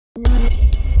Yo,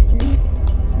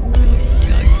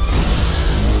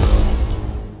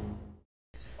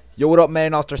 what up,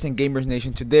 Madden Allstars and Gamers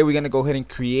Nation? Today we're gonna go ahead and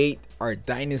create our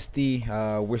dynasty.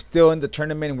 We're still in the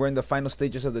tournament. We're in the final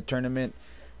stages of the tournament,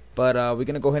 but we're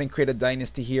gonna go ahead and create a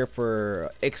dynasty here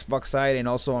for Xbox side and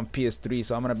also on PS3.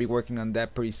 So I'm gonna be working on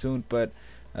that pretty soon. But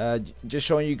just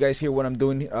showing you guys here what I'm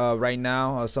doing right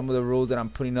now. Some of the rules that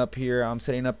I'm putting up here. I'm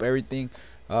setting up everything.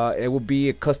 It will be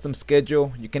a custom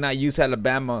schedule. You cannot use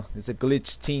Alabama. It's a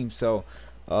glitch team, so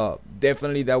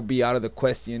definitely that will be out of the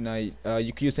question. You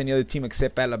can use any other team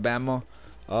except Alabama.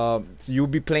 So you'll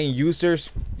be playing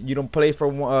users. You don't play for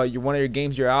one of your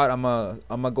games, you're out. I'm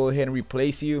gonna go ahead and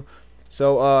replace you.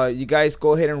 So you guys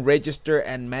go ahead and register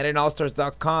at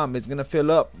MaddenAllstars.com. It's gonna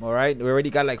fill up. All right, we already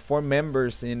got like 4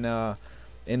 members in the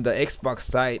Xbox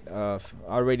site.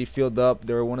 Already filled up.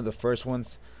 They were one of the first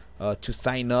ones to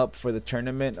sign up for the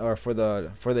tournament or for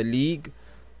the league.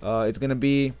 It's gonna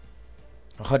be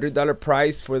 $100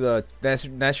 prize for the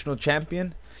national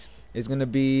champion. It's gonna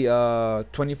be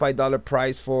 $25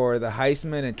 prize for the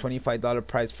Hesiman and $25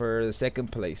 prize for the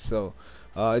second place. So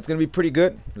it's gonna be pretty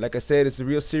good. Like I said, it's a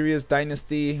real serious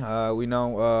dynasty. We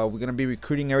know we're gonna be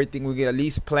recruiting everything. We get at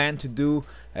least plan to do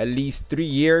at least 3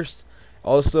 years.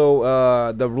 Also,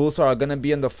 the rules are gonna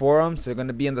be in the forums. They're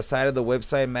gonna be on the side of the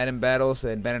website, Madden Battles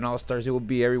and Madden Allstars. It will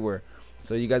be everywhere,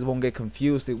 so you guys won't get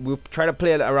confused. We'll try to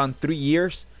play it around 3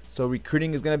 years. So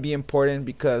recruiting is gonna be important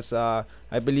because I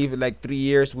believe like 3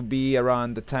 years will be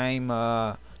around the time.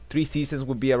 3 seasons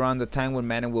will be around the time when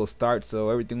Madden will start.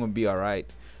 So everything will be all right.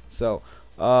 So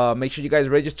make sure you guys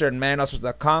register at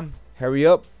MaddenAllstars.com. Hurry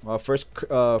up. First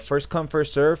come,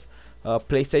 first serve.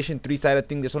 PlayStation 3 side, I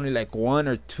think there's only like 1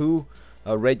 or 2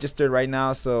 registered right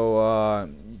now. So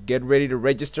get ready to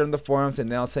register on the forums,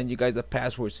 and then I'll send you guys a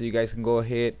password so you guys can go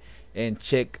ahead and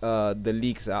check the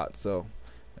leaks out. So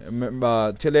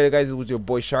remember, till later, guys. It was your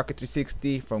boy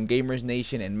Sharka360 from Gamers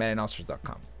Nation and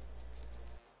MaddenAllstars.com.